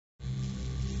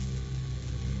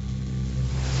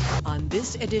On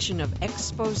this edition of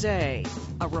Exposé,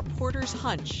 a reporter's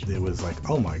hunch It was like,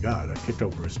 oh my God, I kicked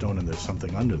over a stone and there's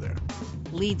something under there.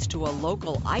 leads to a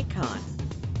local icon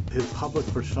His public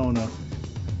persona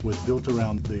was built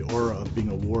around the aura of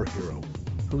being a war hero.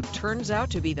 who turns out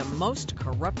to be the most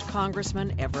corrupt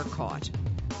congressman ever caught.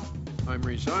 I'm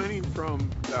resigning from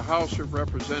the House of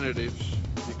Representatives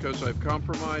because I've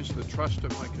compromised the trust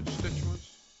of my constituents.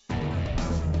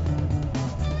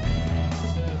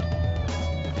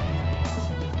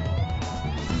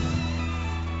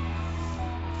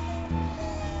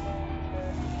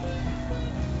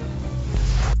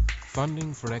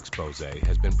 Funding for Exposé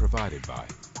has been provided by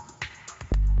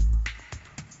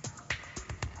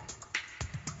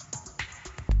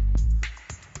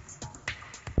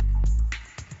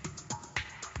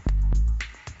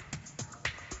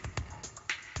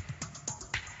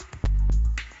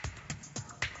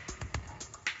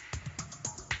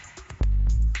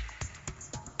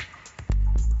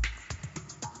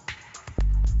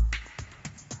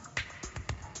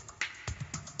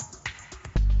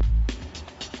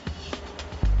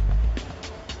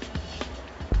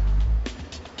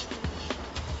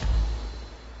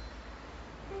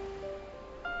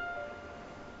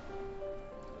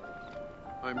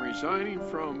I'm resigning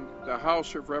from the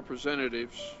House of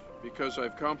Representatives because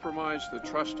I've compromised the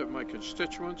trust of my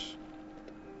constituents.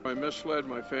 I misled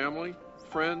my family,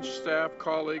 friends, staff,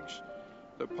 colleagues,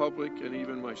 the public, and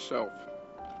even myself.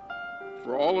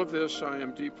 For all of this, I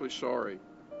am deeply sorry.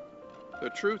 The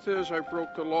truth is, I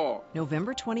broke the law.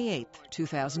 November 28,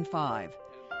 2005.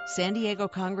 San Diego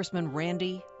Congressman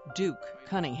Randy Duke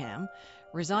Cunningham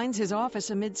resigns his office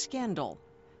amid scandal.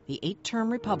 The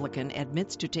 8-term Republican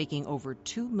admits to taking over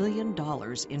 $2 million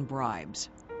in bribes.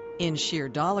 In sheer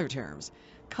dollar terms,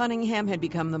 Cunningham had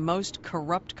become the most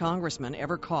corrupt congressman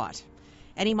ever caught.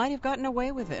 And he might have gotten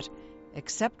away with it,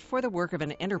 except for the work of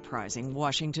an enterprising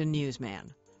Washington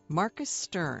newsman, Marcus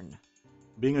Stern.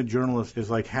 Being a journalist is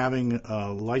like having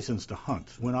a license to hunt.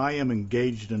 When I am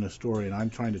engaged in a story and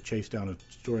I'm trying to chase down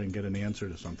a story and get an answer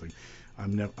to something,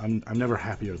 I'm never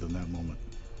happier than that moment.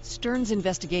 Stern's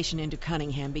investigation into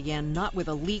Cunningham began not with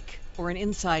a leak or an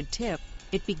inside tip.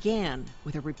 It began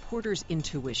with a reporter's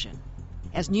intuition.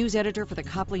 As news editor for the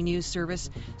Copley News Service,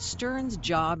 Stern's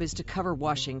job is to cover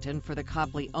Washington for the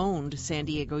Copley-owned San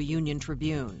Diego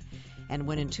Union-Tribune. And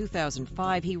when in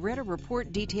 2005 he read a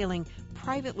report detailing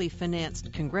privately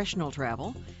financed congressional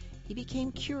travel, he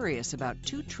became curious about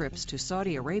 2 trips to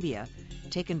Saudi Arabia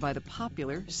taken by the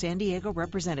popular San Diego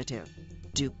representative,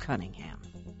 Duke Cunningham.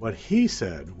 What he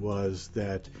said was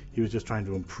that he was just trying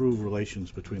to improve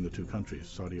relations between the 2 countries,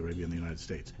 Saudi Arabia and the United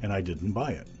States, and I didn't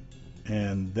buy it.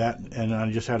 And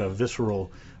I just had a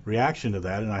visceral reaction to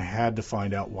that, and I had to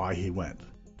find out why he went.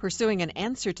 Pursuing an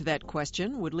answer to that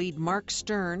question would lead Mark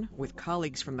Stern, with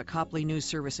colleagues from the Copley News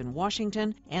Service in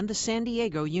Washington and the San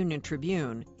Diego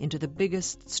Union-Tribune, into the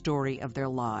biggest story of their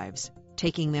lives,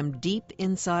 taking them deep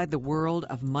inside the world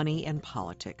of money and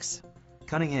politics.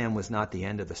 Cunningham was not the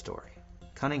end of the story.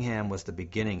 Cunningham was the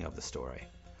beginning of the story,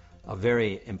 a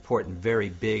very important, very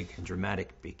big and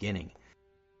dramatic beginning.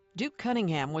 Duke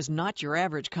Cunningham was not your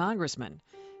average congressman.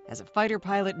 As a fighter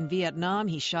pilot in Vietnam,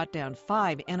 he shot down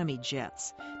 5 enemy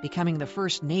jets, becoming the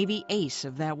first Navy ace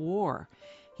of that war.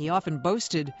 He often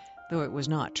boasted, though it was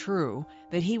not true,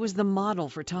 that he was the model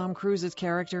for Tom Cruise's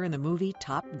character in the movie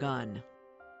Top Gun.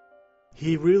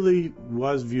 He really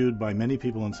was viewed by many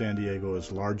people in San Diego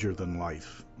as larger than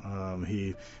life.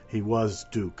 He was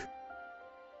Duke.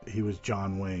 He was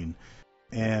John Wayne.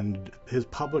 And his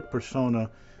public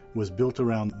persona was built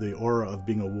around the aura of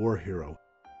being a war hero.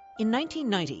 In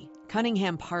 1990,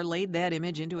 Cunningham parlayed that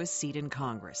image into a seat in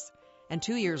Congress. And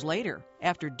 2 years later,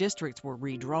 after districts were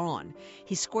redrawn,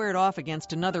 he squared off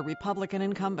against another Republican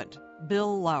incumbent,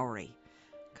 Bill Lowry.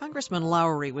 Congressman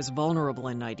Lowry was vulnerable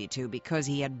in '92 because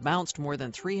he had bounced more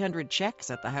than 300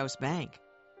 checks at the House Bank.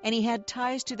 And he had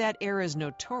ties to that era's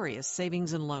notorious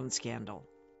savings and loan scandal.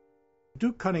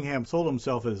 Duke Cunningham sold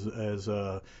himself as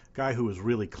a guy who was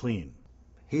really clean.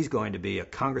 He's going to be a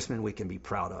congressman we can be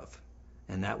proud of,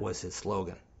 and that was his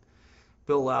slogan.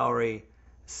 Bill Lowry,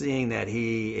 seeing that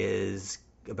he is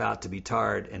about to be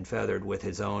tarred and feathered with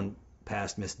his own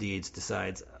past misdeeds,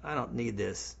 decides, I don't need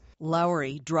this.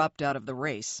 Lowry dropped out of the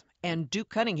race, and Duke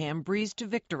Cunningham breezed to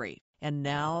victory. And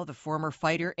now the former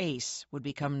fighter ace would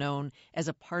become known as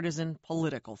a partisan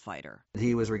political fighter.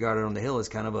 He was regarded on the Hill as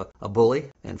kind of a bully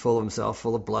and full of himself,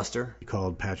 full of bluster. He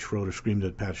called Pat Schroeder, screamed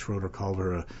at Pat Schroeder, called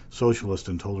her a socialist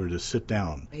and told her to sit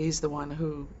down. He's the one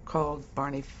who called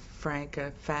Barney Frank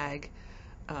a fag.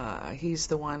 He's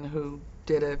the one who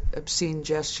did an obscene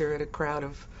gesture at a crowd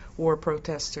of war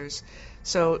protesters.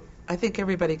 So I think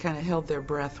everybody kind of held their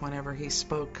breath whenever he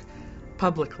spoke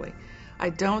publicly. I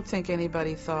don't think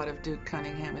anybody thought of Duke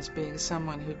Cunningham as being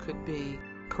someone who could be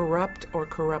corrupt or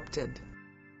corrupted.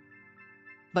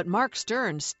 But Mark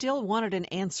Stern still wanted an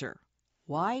answer.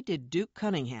 Why did Duke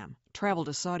Cunningham travel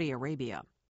to Saudi Arabia?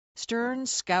 Stern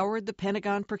scoured the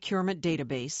Pentagon procurement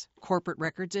database, corporate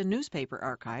records, and newspaper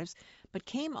archives, but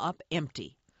came up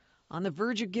empty. On the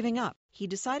verge of giving up, he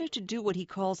decided to do what he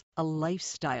calls a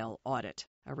lifestyle audit,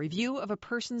 a review of a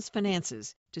person's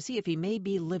finances to see if he may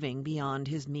be living beyond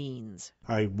his means.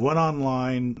 I went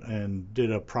online and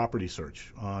did a property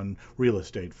search on real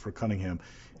estate for Cunningham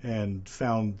and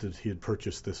found that he had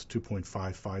purchased this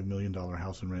 $2.55 million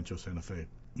house in Rancho Santa Fe.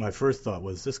 My first thought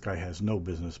was, this guy has no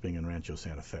business being in Rancho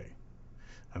Santa Fe.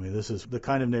 I mean, this is the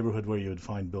kind of neighborhood where you would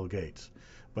find Bill Gates,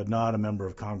 but not a member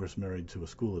of Congress married to a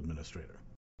school administrator.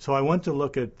 So I went to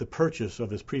look at the purchase of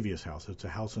his previous house. It's a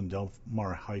house in Del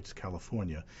Mar Heights,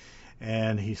 California,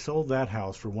 and he sold that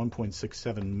house for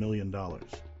 $1.67 million.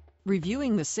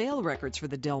 Reviewing the sale records for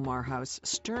the Del Mar house,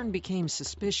 Stern became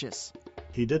suspicious.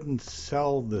 He didn't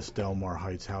sell this Del Mar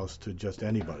Heights house to just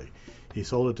anybody. He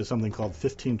sold it to something called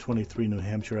 1523 New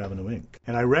Hampshire Avenue, Inc.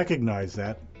 And I recognized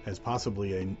that as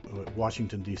possibly a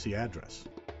Washington, D.C. address.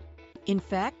 In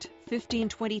fact,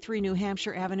 1523 New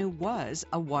Hampshire Avenue was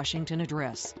a Washington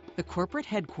address, the corporate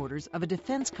headquarters of a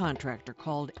defense contractor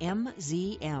called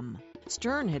MZM.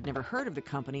 Stern had never heard of the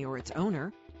company or its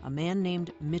owner, a man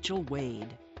named Mitchell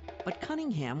Wade. But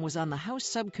Cunningham was on the House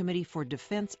Subcommittee for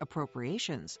Defense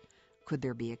Appropriations. Could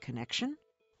there be a connection?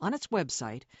 On its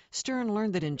website, Stern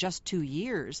learned that in just 2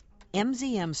 years,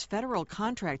 MZM's federal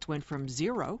contract went from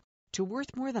zero to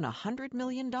worth more than $100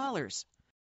 million.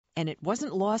 And it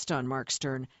wasn't lost on Mark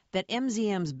Stern that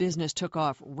MZM's business took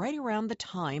off right around the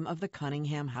time of the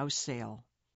Cunningham house sale.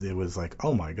 It was like,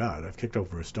 oh my God, I've kicked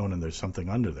over a stone and there's something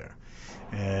under there.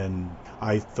 And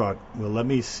I thought, well, let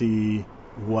me see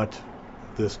what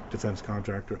this defense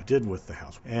contractor did with the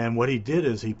house. And what he did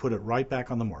is he put it right back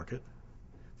on the market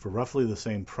for roughly the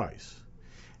same price.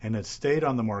 And it stayed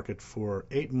on the market for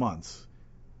 8 months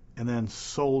and then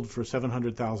sold for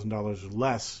 $700,000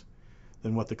 less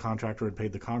than what the contractor had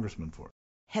paid the congressman for.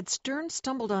 Had Stern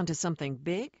stumbled onto something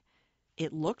big?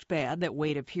 It looked bad that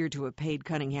Wade appeared to have paid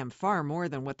Cunningham far more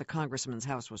than what the congressman's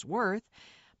house was worth,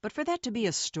 but for that to be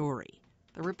a story,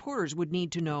 the reporters would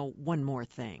need to know one more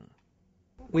thing.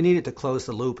 We needed to close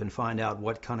the loop and find out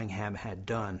what Cunningham had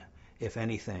done, if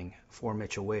anything, for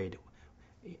Mitchell Wade.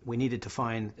 We needed to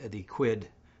find the quid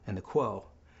and the quo.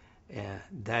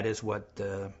 That is what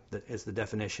is the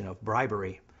definition of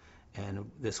bribery.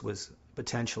 And this was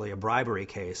potentially a bribery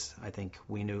case, I think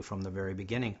we knew from the very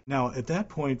beginning. Now, at that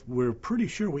point, we're pretty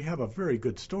sure we have a very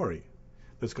good story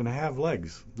that's going to have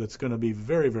legs, that's going to be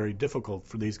very, very difficult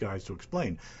for these guys to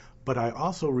explain. But I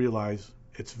also realize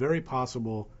it's very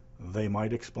possible they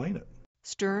might explain it.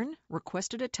 Stern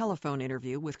requested a telephone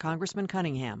interview with Congressman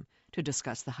Cunningham to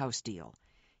discuss the House deal.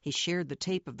 He shared the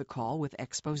tape of the call with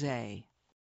expose. I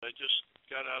just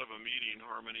got out of a meeting.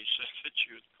 Harmony said that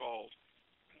you had called.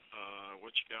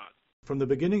 What you got? From the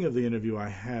beginning of the interview, I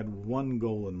had one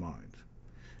goal in mind,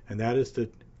 and that is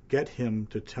to get him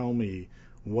to tell me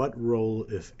what role,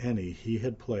 if any, he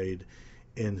had played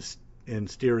in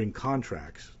steering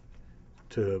contracts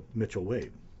to Mitchell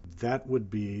Wade. That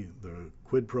would be the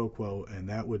quid pro quo, and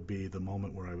that would be the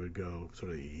moment where I would go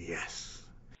sort of, yes.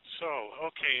 So,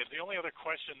 okay, the only other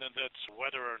question then that's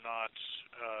whether or not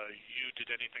you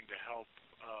did anything to help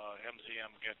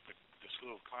MZM get the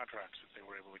slew of contracts that they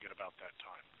were able to get about that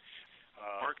time.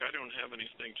 Mark, I don't have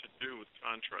anything to do with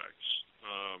contracts.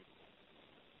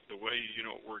 The way it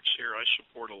works here, I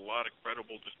support a lot of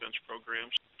credible defense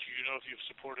programs. Do you know if you've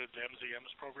supported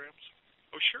MZM's programs?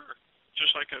 Oh, sure.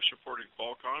 Just like I've supported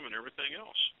Qualcomm and everything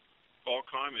else.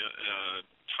 Qualcomm,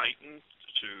 Titan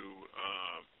to,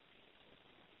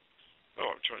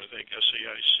 I'm trying to think,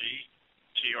 SAIC,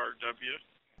 TRW.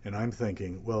 And I'm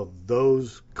thinking, well,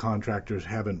 those contractors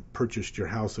haven't purchased your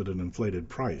house at an inflated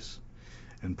price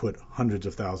and put hundreds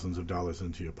of thousands of dollars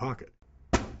into your pocket.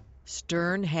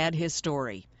 Stern had his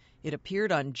story. It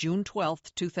appeared on June 12,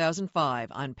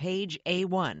 2005, on page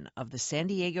A1 of the San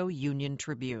Diego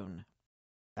Union-Tribune.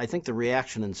 I think the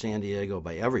reaction in San Diego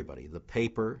by everybody, the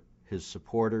paper, his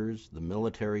supporters, the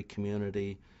military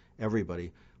community,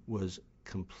 everybody, was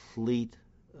complete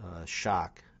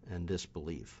shock and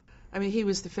disbelief. I mean, he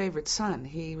was the favorite son.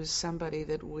 He was somebody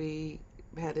that we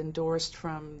had endorsed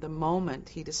from the moment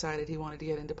he decided he wanted to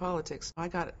get into politics. I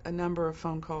got a number of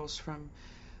phone calls from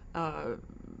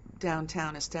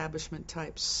downtown establishment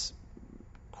types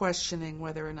questioning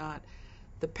whether or not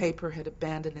the paper had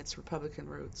abandoned its Republican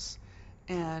roots.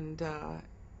 And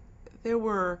there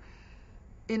were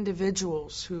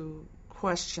individuals who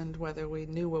questioned whether we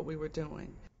knew what we were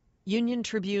doing.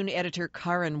 Union-Tribune editor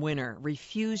Karen Winner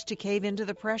refused to cave into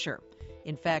the pressure.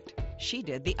 In fact, she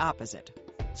did the opposite.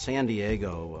 San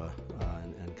Diego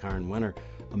and Karen Winner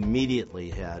immediately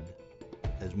had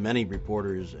as many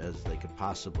reporters as they could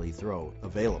possibly throw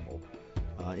available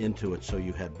into it. So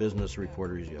you had business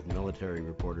reporters, you had military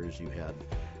reporters, you had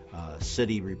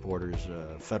city reporters,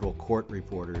 federal court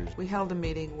reporters. We held a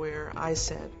meeting where I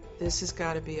said, this has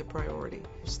got to be a priority.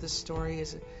 This story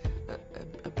is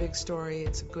a big story,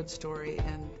 it's a good story,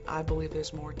 and I believe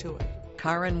there's more to it.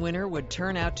 Karen Winner would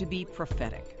turn out to be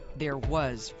prophetic. There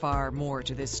was far more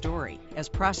to this story. As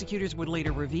prosecutors would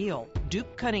later reveal,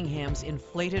 Duke Cunningham's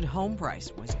inflated home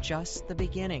price was just the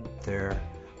beginning. There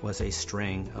was a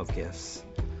string of gifts: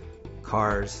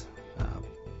 cars,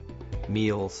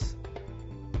 meals,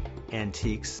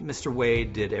 antiques. Mr.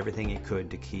 Wade did everything he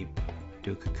could to keep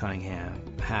Duke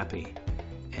Cunningham happy.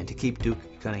 And to keep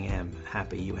Duke Cunningham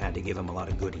happy, you had to give him a lot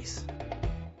of goodies.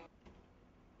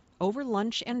 Over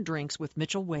lunch and drinks with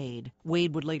Mitchell Wade,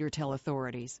 Wade would later tell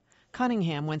authorities,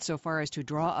 Cunningham went so far as to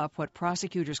draw up what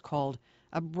prosecutors called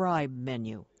a bribe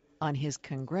menu on his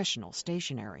congressional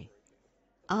stationery.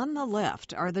 On the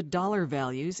left are the dollar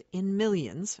values in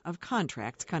millions of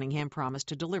contracts Cunningham promised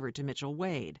to deliver to Mitchell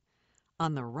Wade.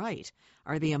 On the right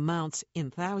are the amounts in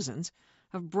thousands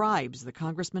of bribes the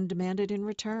congressman demanded in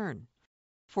return.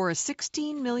 For a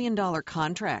 $16 million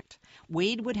contract,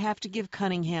 Wade would have to give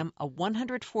Cunningham a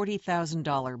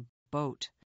 $140,000 boat.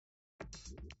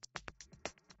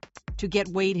 To get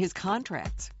Wade his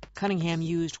contracts, Cunningham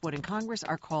used what in Congress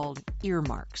are called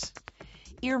earmarks.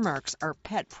 Earmarks are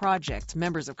pet projects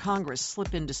members of Congress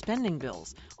slip into spending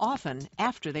bills, often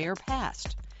after they are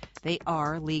passed. They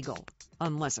are legal,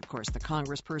 unless, of course, the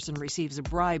congressperson receives a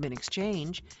bribe in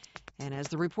exchange. And as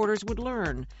the reporters would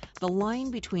learn, the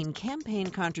line between campaign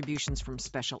contributions from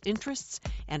special interests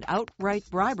and outright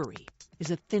bribery is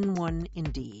a thin one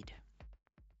indeed.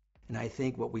 And I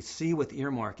think what we see with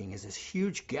earmarking is this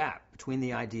huge gap between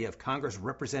the idea of Congress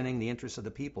representing the interests of the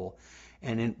people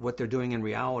and in what they're doing in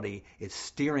reality is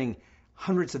steering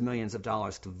hundreds of millions of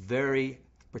dollars to very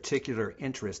particular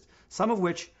interests, some of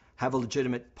which have a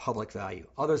legitimate public value,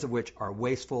 others of which are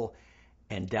wasteful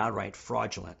and downright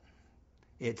fraudulent.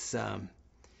 It's,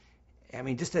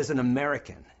 just as an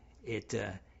American, it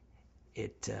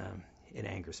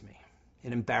angers me.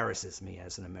 It embarrasses me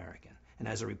as an American. And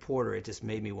as a reporter, it just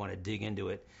made me want to dig into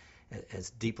it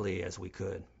as deeply as we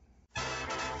could.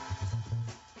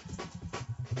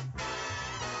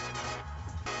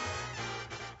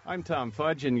 I'm Tom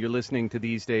Fudge, and you're listening to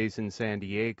These Days in San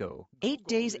Diego. 8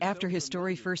 days after his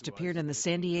story first appeared in the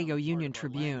San Diego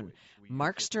Union-Tribune,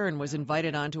 Mark Stern was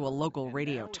invited onto a local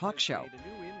radio talk show.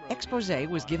 Exposé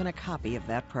was given a copy of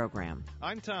that program.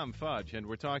 I'm Tom Fudge, and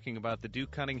we're talking about the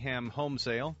Duke Cunningham home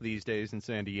sale these days in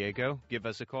San Diego. Give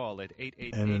us a call at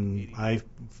 888. And I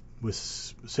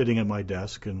was sitting at my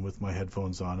desk and with my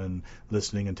headphones on and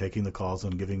listening and taking the calls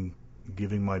and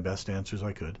giving my best answers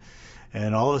I could.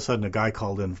 And all of a sudden, a guy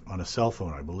called in on a cell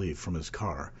phone, I believe, from his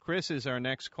car. Chris is our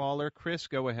next caller. Chris,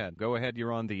 go ahead. Go ahead.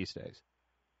 You're on These Days.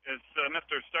 Is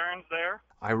Mr. Stearns there?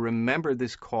 I remember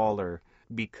this caller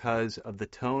because of the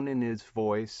tone in his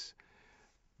voice,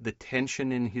 the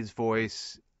tension in his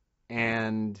voice,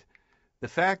 and the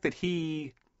fact that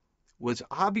he was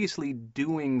obviously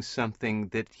doing something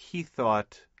that he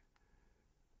thought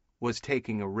was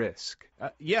taking a risk.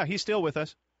 Yeah, he's still with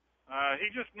us. He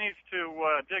just needs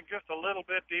to dig just a little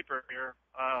bit deeper here.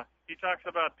 He talks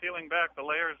about peeling back the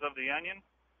layers of the onion.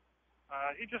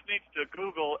 He just needs to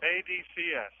Google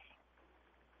ADCS.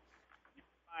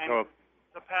 Find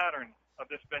the pattern of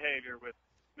this behavior with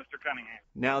Mr. Cunningham.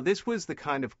 Now, this was the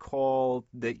kind of call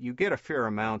that you get a fair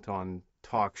amount on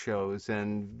talk shows,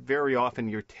 and very often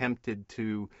you're tempted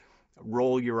to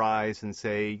roll your eyes and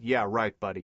say, yeah, right,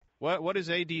 buddy. What is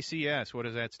ADCS? What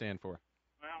does that stand for?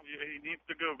 Well, he needs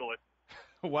to Google it.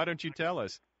 Why don't you tell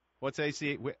us? What's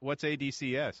ADCS?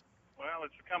 Well,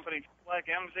 it's a company like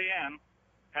MZN,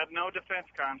 had no defense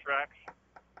contracts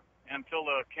until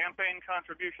the campaign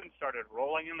contributions started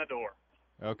rolling in the door.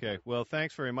 Okay. Well,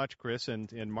 thanks very much, Chris.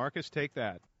 And Marcus, take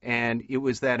that. And it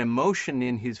was that emotion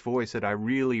in his voice that I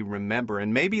really remember.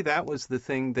 And maybe that was the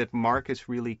thing that Marcus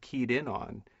really keyed in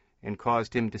on and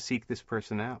caused him to seek this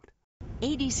person out.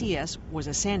 ADCS was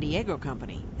a San Diego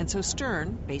company, and so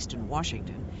Stern, based in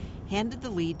Washington, handed the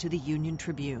lead to the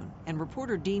Union-Tribune and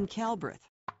reporter Dean Calbreth.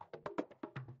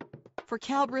 For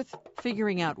Calbreth,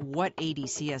 figuring out what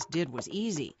ADCS did was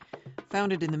easy.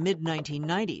 Founded in the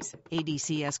mid-1990s,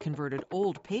 ADCS converted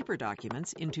old paper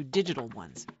documents into digital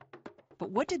ones.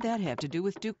 But what did that have to do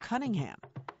with Duke Cunningham?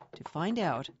 To find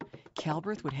out,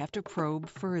 Calberth would have to probe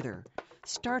further,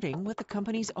 starting with the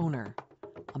company's owner,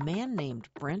 a man named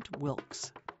Brent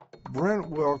Wilkes. Brent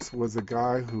Wilkes was a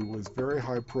guy who was very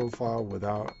high profile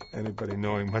without anybody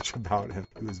knowing much about him.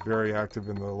 He was very active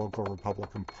in the local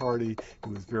Republican Party.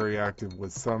 He was very active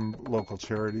with some local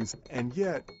charities. And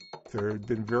yet, there had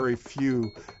been very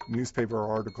few newspaper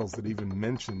articles that even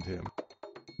mentioned him.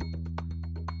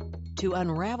 To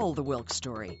unravel the Wilkes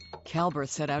story, Calberth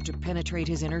set out to penetrate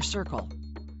his inner circle.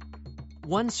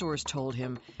 One source told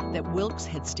him that Wilkes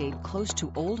had stayed close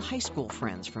to old high school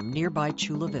friends from nearby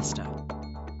Chula Vista.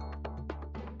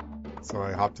 So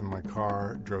I hopped in my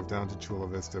car, drove down to Chula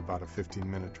Vista, about a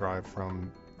 15-minute drive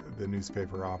from the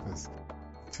newspaper office,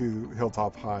 to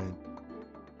Hilltop High.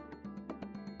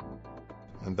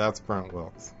 And that's Brent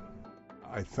Wilkes.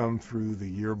 I thumbed through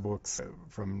the yearbooks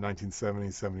from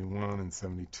 1970, 71, and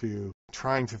 72,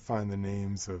 trying to find the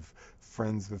names of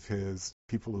friends of his,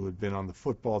 people who had been on the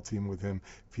football team with him,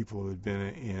 people who had been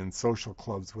in social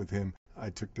clubs with him. I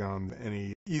took down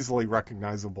any easily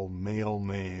recognizable male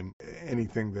name,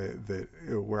 anything that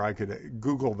where I could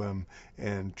Google them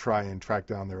and try and track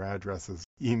down their addresses,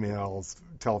 emails,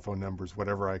 telephone numbers,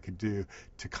 whatever I could do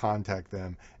to contact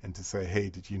them and to say, hey,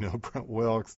 did you know Brent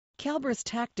Wilkes? Calberth's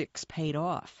tactics paid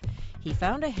off. He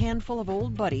found a handful of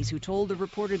old buddies who told the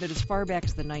reporter that as far back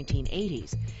as the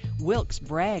 1980s, Wilkes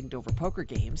bragged over poker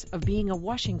games of being a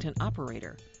Washington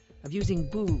operator, of using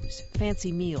booze,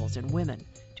 fancy meals, and women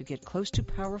to get close to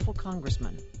powerful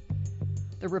congressmen.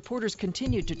 The reporters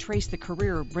continued to trace the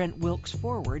career of Brent Wilkes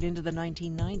forward into the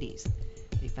 1990s.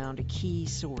 They found a key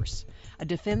source, a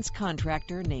defense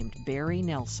contractor named Barry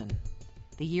Nelson.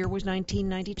 The year was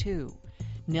 1992.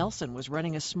 Nelson was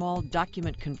running a small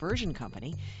document conversion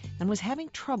company and was having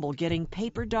trouble getting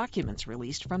paper documents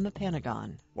released from the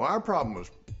Pentagon. Well, our problem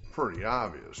was pretty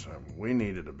obvious. We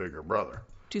needed a bigger brother.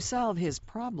 To solve his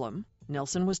problem,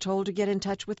 Nelson was told to get in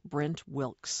touch with Brent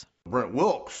Wilkes. Brent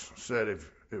Wilkes said if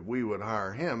we would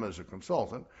hire him as a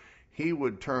consultant, he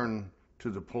would turn to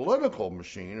the political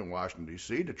machine in Washington,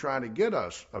 D.C. to try to get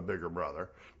us a bigger brother,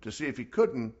 to see if he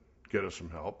couldn't get us some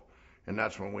help. And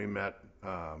that's when we met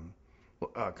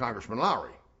Congressman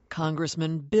Lowry.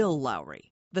 Congressman Bill Lowry,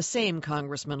 the same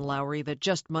Congressman Lowry that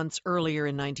just months earlier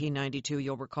in 1992,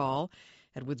 you'll recall,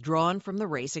 had withdrawn from the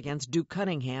race against Duke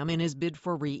Cunningham in his bid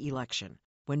for re-election.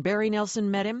 When Barry Nelson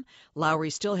met him, Lowry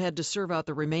still had to serve out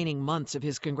the remaining months of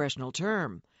his congressional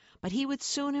term. But he would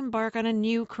soon embark on a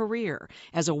new career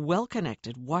as a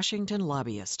well-connected Washington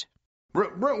lobbyist.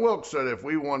 Brent Wilkes said if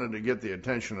we wanted to get the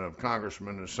attention of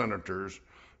congressmen and senators,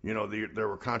 you know, there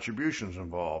were contributions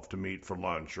involved to meet for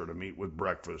lunch or to meet with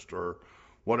breakfast or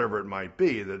whatever it might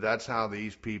be, that's how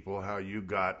these people, how you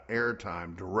got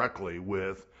airtime directly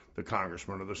with the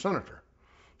congressman or the senator.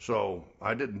 So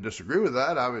I didn't disagree with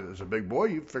that. As a big boy,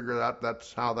 you figure out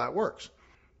that's how that works.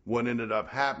 What ended up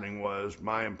happening was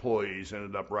my employees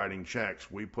ended up writing checks.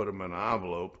 We put them in an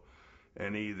envelope,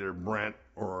 and either Brent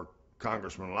or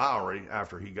Congressman Lowry,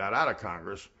 after he got out of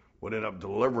Congress, would end up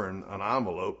delivering an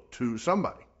envelope to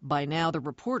somebody. By now, the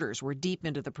reporters were deep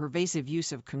into the pervasive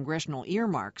use of congressional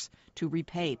earmarks to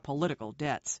repay political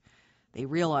debts. They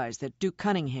realized that Duke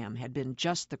Cunningham had been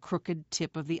just the crooked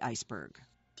tip of the iceberg.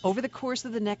 Over the course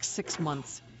of the next 6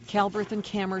 months, Calberth and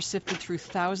Kammer sifted through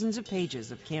thousands of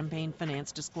pages of campaign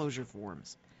finance disclosure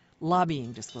forms,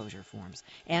 lobbying disclosure forms,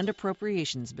 and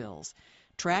appropriations bills,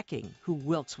 tracking who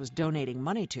Wilkes was donating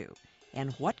money to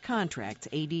and what contracts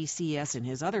ADCS and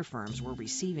his other firms were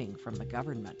receiving from the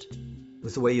government. It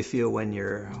was the way you feel when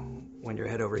you're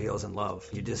head over heels in love.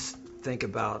 You just think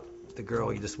about the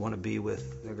girl, you just want to be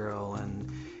with the girl,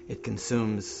 and it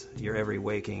consumes your every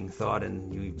waking thought,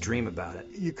 and you dream about it.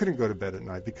 You couldn't go to bed at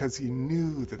night because you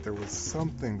knew that there was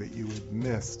something that you had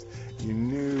missed. You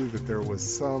knew that there was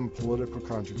some political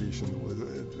contribution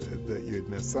that you had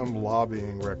missed, some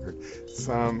lobbying record,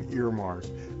 some earmark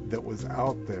that was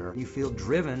out there. You feel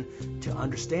driven to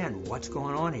understand what's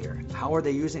going on here. How are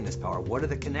they using this power? What are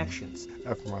the connections?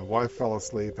 After my wife fell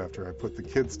asleep, after I put the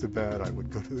kids to bed, I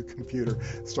would go to the computer,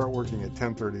 start working at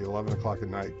 10:30, 11 o'clock at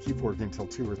night, keep working till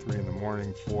 2 or 3 in the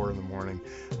morning, 4 in the morning.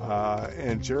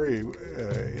 And Jerry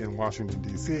in Washington,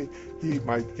 D.C., he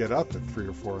might get up at 3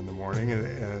 or 4 in the morning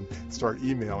and start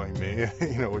emailing me,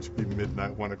 which would be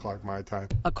midnight, 1 o'clock my time.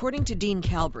 According to Dean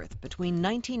Calberth, between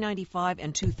 1995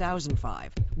 and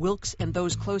 2005, Wilkes and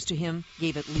those close to him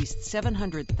gave at least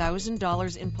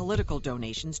 $700,000 in political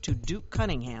donations to Duke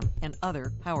Cunningham and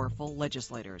other powerful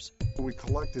legislators. We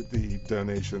collected the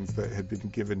donations that had been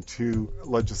given to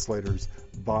legislators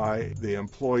by the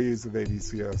employees of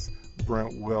ADCS,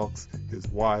 Brent Wilkes, his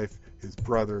wife, his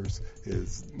brothers,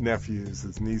 his nephews,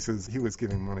 his nieces. He was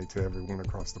giving money to everyone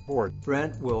across the board.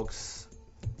 Brent Wilkes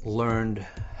learned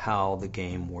how the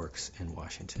game works in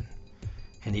Washington,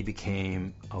 and he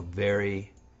became a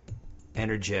very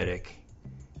energetic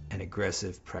and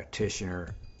aggressive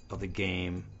practitioner of the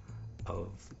game of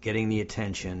getting the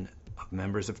attention of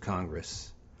members of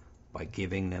Congress by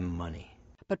giving them money.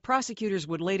 But prosecutors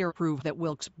would later prove that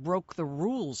Wilkes broke the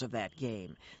rules of that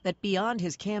game, that beyond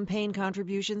his campaign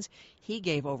contributions, he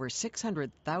gave over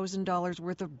 $600,000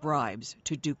 worth of bribes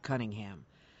to Duke Cunningham.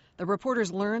 The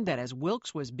reporters learned that as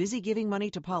Wilkes was busy giving money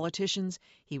to politicians,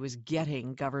 he was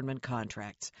getting government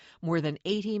contracts, more than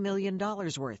 $80 million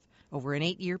worth over an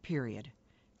 8-year period.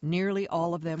 Nearly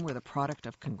all of them were the product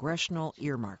of congressional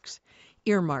earmarks.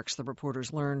 Earmarks, the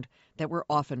reporters learned, that were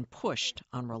often pushed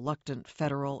on reluctant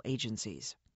federal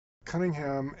agencies.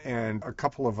 Cunningham and a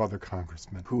couple of other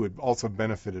congressmen who had also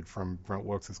benefited from Brent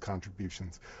Wilkes'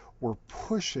 contributions were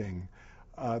pushing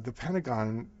the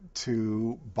Pentagon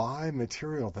to buy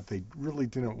material that they really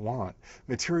didn't want,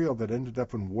 material that ended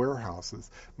up in warehouses,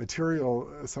 material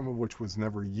some of which was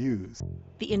never used.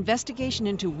 The investigation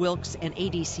into Wilkes and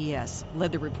ADCS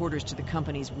led the reporters to the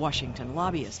company's Washington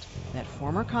lobbyist, that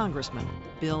former Congressman,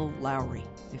 Bill Lowry.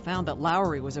 They found that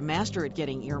Lowry was a master at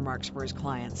getting earmarks for his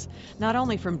clients, not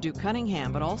only from Duke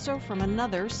Cunningham, but also from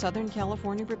another Southern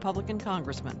California Republican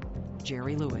congressman,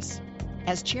 Jerry Lewis.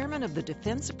 As chairman of the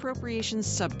Defense Appropriations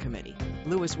Subcommittee,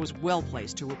 Lewis was well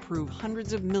placed to approve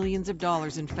hundreds of millions of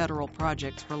dollars in federal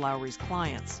projects for Lowry's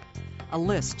clients, a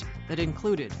list that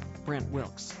included Brent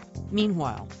Wilkes.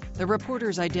 Meanwhile, the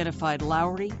reporters identified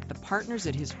Lowry, the partners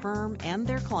at his firm, and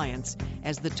their clients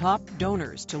as the top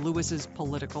donors to Lewis's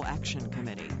Political Action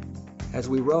Committee. As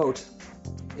we wrote,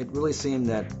 it really seemed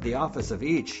that the office of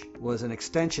each was an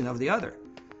extension of the other.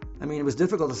 I mean, it was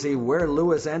difficult to see where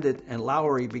Lewis ended and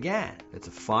Lowry began. It's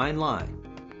a fine line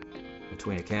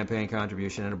between a campaign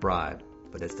contribution and a bribe,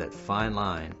 but it's that fine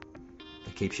line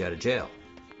that keeps you out of jail.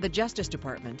 The Justice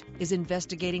Department is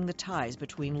investigating the ties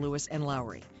between Lewis and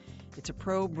Lowry. It's a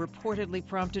probe reportedly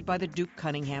prompted by the Duke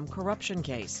Cunningham corruption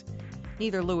case.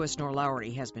 Neither Lewis nor Lowry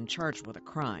has been charged with a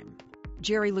crime.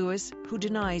 Jerry Lewis, who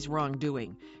denies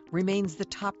wrongdoing, remains the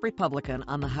top Republican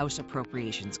on the House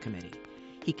Appropriations Committee.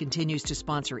 He continues to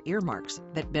sponsor earmarks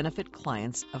that benefit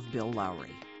clients of Bill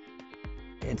Lowry.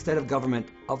 Instead of government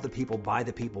of the people, by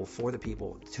the people, for the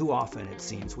people, too often it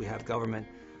seems we have government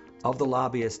of the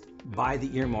lobbyist, by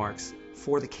the earmarks,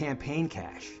 for the campaign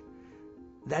cash.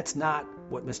 That's not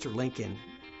what Mr. Lincoln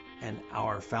and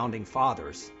our founding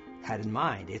fathers had in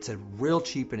mind. It's a real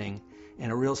cheapening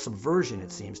and a real subversion,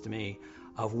 it seems to me,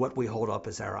 of what we hold up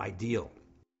as our ideal.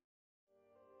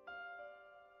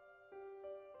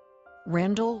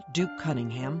 Randall Duke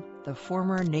Cunningham, the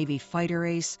former Navy fighter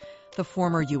ace, the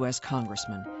former U.S.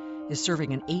 Congressman, is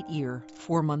serving an 8-year,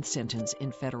 4-month sentence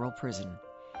in federal prison.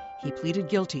 He pleaded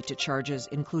guilty to charges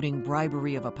including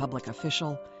bribery of a public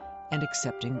official and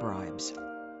accepting bribes.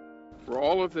 For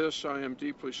all of this, I am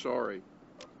deeply sorry.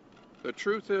 The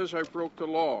truth is I broke the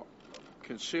law,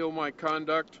 concealed my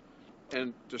conduct,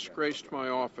 and disgraced my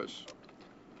office.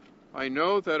 I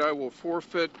know that I will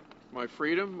forfeit my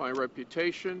freedom, my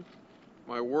reputation,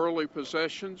 my worldly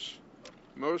possessions,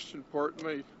 most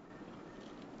importantly,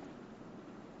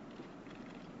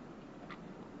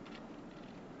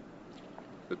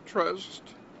 the trust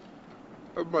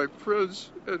of my friends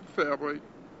and family.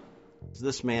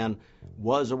 This man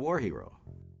was a war hero.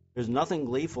 There's nothing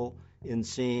gleeful in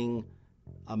seeing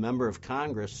a member of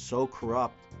Congress so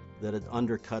corrupt that it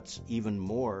undercuts even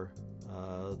more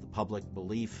the public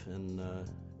belief in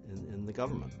the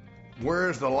government.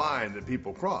 Where's the line that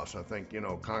people cross? I think,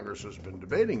 Congress has been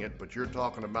debating it, but you're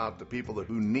talking about the people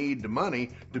who need the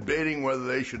money debating whether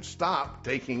they should stop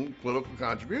taking political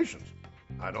contributions.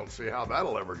 I don't see how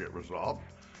that'll ever get resolved.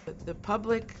 The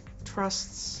public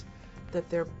trusts that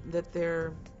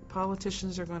their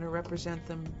politicians are going to represent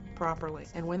them properly.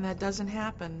 And when that doesn't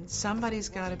happen, somebody's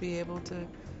got to be able to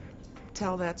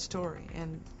tell that story.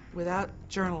 And without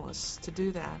journalists to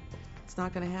do that, it's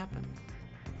not going to happen.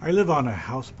 I live on a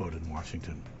houseboat in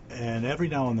Washington, and every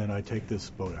now and then I take this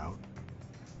boat out,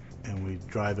 and we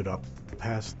drive it up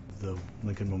past the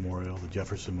Lincoln Memorial, the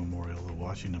Jefferson Memorial, the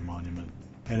Washington Monument.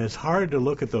 And it's hard to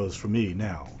look at those for me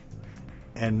now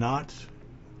and not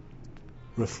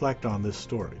reflect on this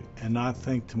story and not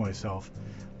think to myself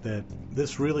that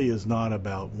this really is not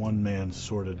about one man's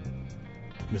sordid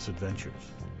misadventures.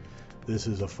 This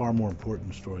is a far more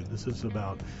important story. This is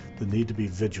about the need to be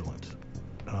vigilant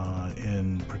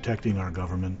in protecting our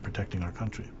government, protecting our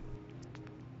country.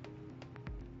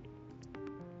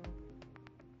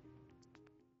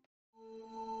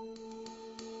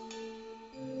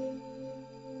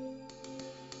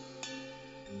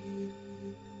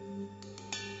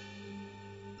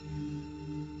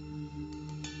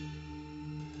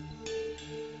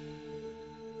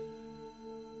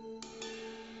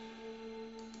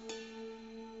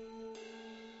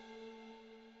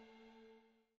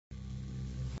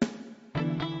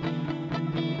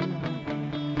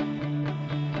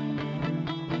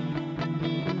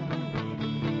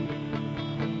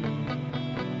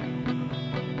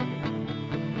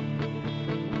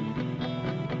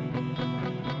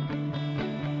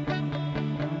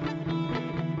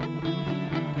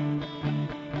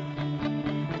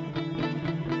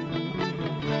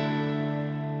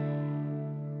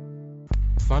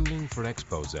 Funding for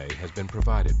Expose has been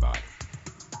provided by